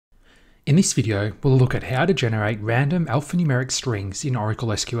In this video, we'll look at how to generate random alphanumeric strings in Oracle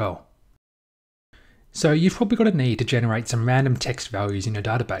SQL. So you've probably got a need to generate some random text values in your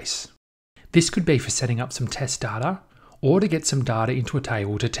database. This could be for setting up some test data, or to get some data into a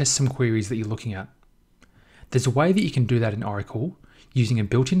table to test some queries that you're looking at. There's a way that you can do that in Oracle using a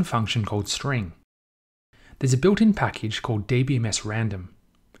built-in function called string. There's a built-in package called DBMS random.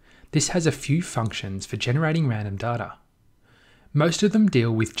 This has a few functions for generating random data. Most of them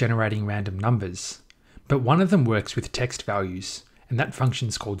deal with generating random numbers, but one of them works with text values, and that function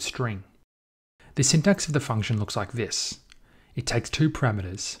is called string. The syntax of the function looks like this. It takes two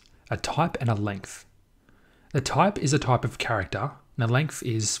parameters, a type and a length. The type is a type of character, and the length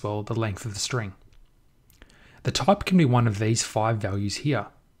is, well, the length of the string. The type can be one of these 5 values here,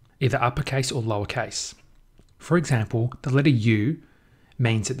 either uppercase or lowercase. For example, the letter U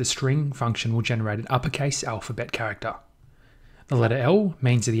means that the string function will generate an uppercase alphabet character. The letter L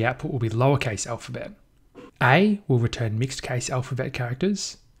means that the output will be lowercase alphabet. A will return mixed case alphabet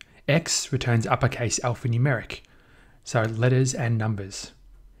characters. X returns uppercase alphanumeric, so letters and numbers.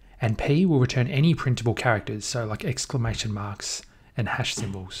 And P will return any printable characters, so like exclamation marks and hash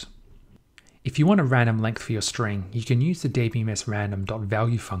symbols. If you want a random length for your string, you can use the DBMS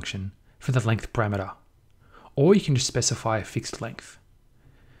random.value function for the length parameter, or you can just specify a fixed length.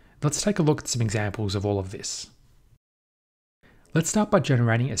 Let's take a look at some examples of all of this. Let's start by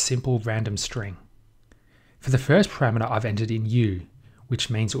generating a simple random string. For the first parameter, I've entered in U, which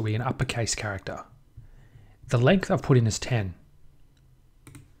means it will be an uppercase character. The length I've put in is 10.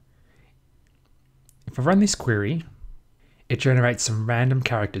 If I run this query, it generates some random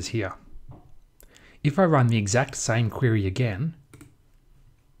characters here. If I run the exact same query again,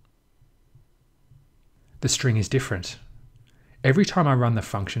 the string is different. Every time I run the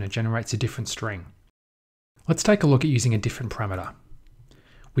function, it generates a different string. Let's take a look at using a different parameter.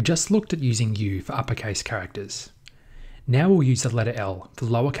 We just looked at using U for uppercase characters. Now we'll use the letter L for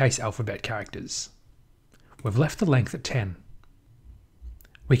lowercase alphabet characters. We've left the length at 10.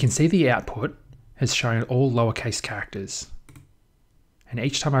 We can see the output has shown all lowercase characters. And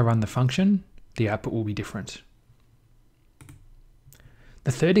each time I run the function, the output will be different.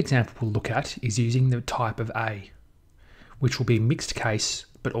 The third example we'll look at is using the type of A, which will be mixed case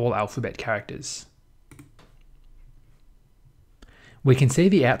but all alphabet characters. We can see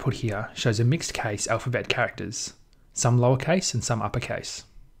the output here shows a mixed case alphabet characters, some lowercase and some uppercase.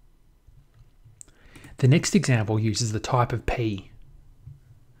 The next example uses the type of P,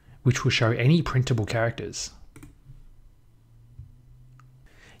 which will show any printable characters.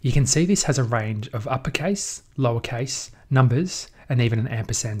 You can see this has a range of uppercase, lowercase, numbers, and even an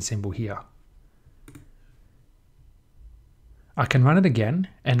ampersand symbol here. I can run it again,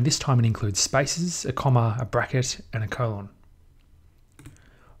 and this time it includes spaces, a comma, a bracket, and a colon.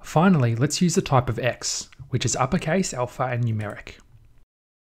 Finally, let's use the type of X, which is uppercase, alpha, and numeric.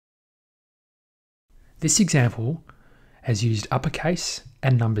 This example has used uppercase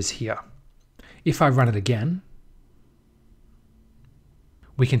and numbers here. If I run it again,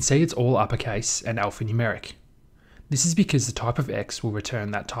 we can see it's all uppercase and alphanumeric. This is because the type of X will return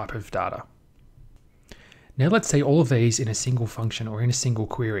that type of data. Now let's see all of these in a single function or in a single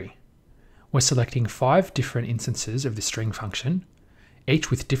query. We're selecting 5 different instances of the string function,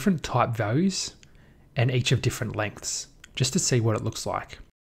 each with different type values and each of different lengths, just to see what it looks like.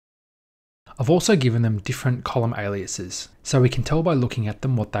 I've also given them different column aliases, so we can tell by looking at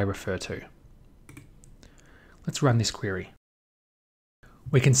them what they refer to. Let's run this query.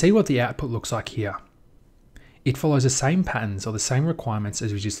 We can see what the output looks like here. It follows the same patterns or the same requirements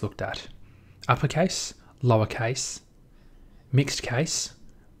as we just looked at. Uppercase, lowercase, mixed case,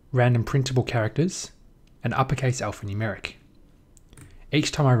 random printable characters, and uppercase alphanumeric. Each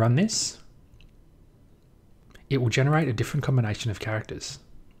time I run this, it will generate a different combination of characters.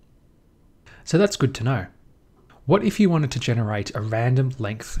 So that's good to know. What if you wanted to generate a random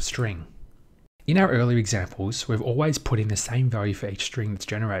length string? In our earlier examples, we've always put in the same value for each string that's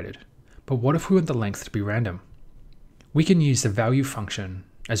generated. But what if we want the length to be random? We can use the value function,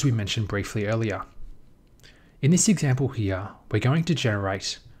 as we mentioned briefly earlier. In this example here, we're going to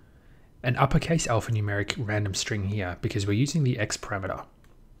generate an uppercase alphanumeric random string here because we're using the X parameter.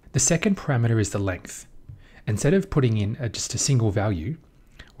 The second parameter is the length. Instead of putting in just a single value,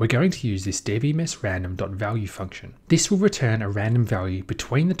 we're going to use this DBMS random.value function. This will return a random value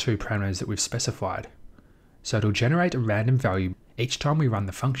between the 2 parameters that we've specified. So it'll generate a random value each time we run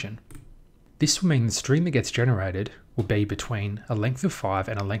the function. This will mean the string that gets generated will be between a length of 5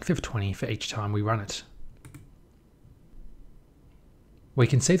 and a length of 20 for each time we run it. We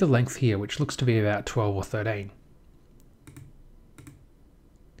can see the length here, which looks to be about 12 or 13.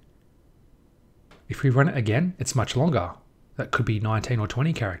 If we run it again, it's much longer. That could be 19 or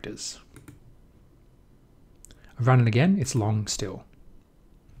 20 characters. I run it again, it's long still.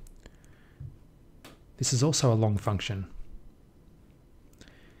 This is also a long function.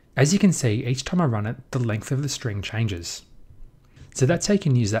 As you can see, each time I run it, the length of the string changes. So that's how you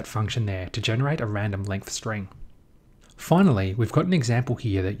can use that function there to generate a random length string. Finally, we've got an example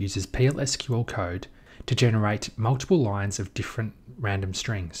here that uses PL/SQL code to generate multiple lines of different random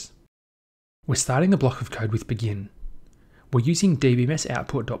strings. We're starting the block of code with begin. We're using DBMS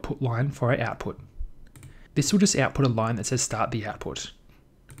output.putLine for our output. This will just output a line that says start the output.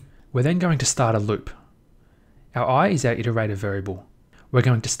 We're then going to start a loop. Our I is our iterator variable. We're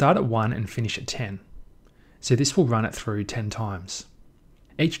going to start at 1 and finish at 10. So this will run it through 10 times.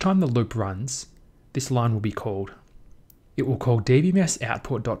 Each time the loop runs, this line will be called. It will call DBMS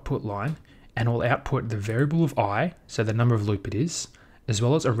output.putLine and will output the variable of I, so the number of loop it is, as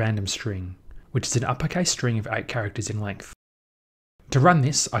well as a random string, which is an uppercase string of 8 characters in length. To run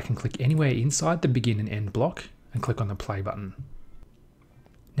this, I can click anywhere inside the begin and end block and click on the play button.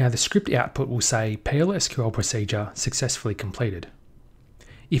 Now the script output will say PL/SQL procedure successfully completed.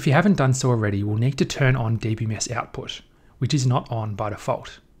 If you haven't done so already, we'll need to turn on DBMS output, which is not on by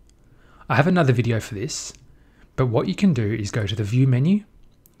default. I have another video for this, but what you can do is go to the View menu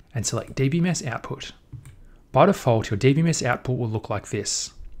and select DBMS output. By default, your DBMS output will look like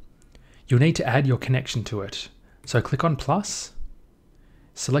this. You'll need to add your connection to it. So click on plus,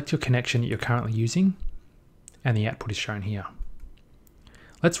 select your connection that you're currently using, and the output is shown here.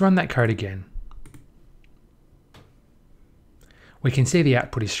 Let's run that code again. We can see the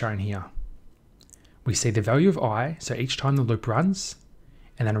output is shown here. We see the value of I, so each time the loop runs,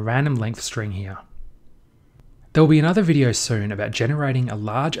 and then a random length string here. There will be another video soon about generating a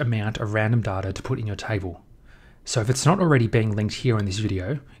large amount of random data to put in your table. So if it's not already being linked here in this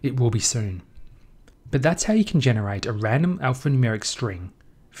video, it will be soon. But that's how you can generate a random alphanumeric string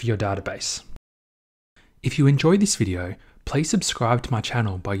for your database. If you enjoyed this video, please subscribe to my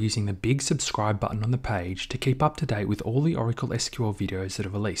channel by using the big subscribe button on the page to keep up to date with all the Oracle SQL videos that are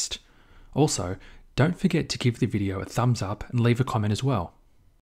released. Also, don't forget to give the video a thumbs up and leave a comment as well.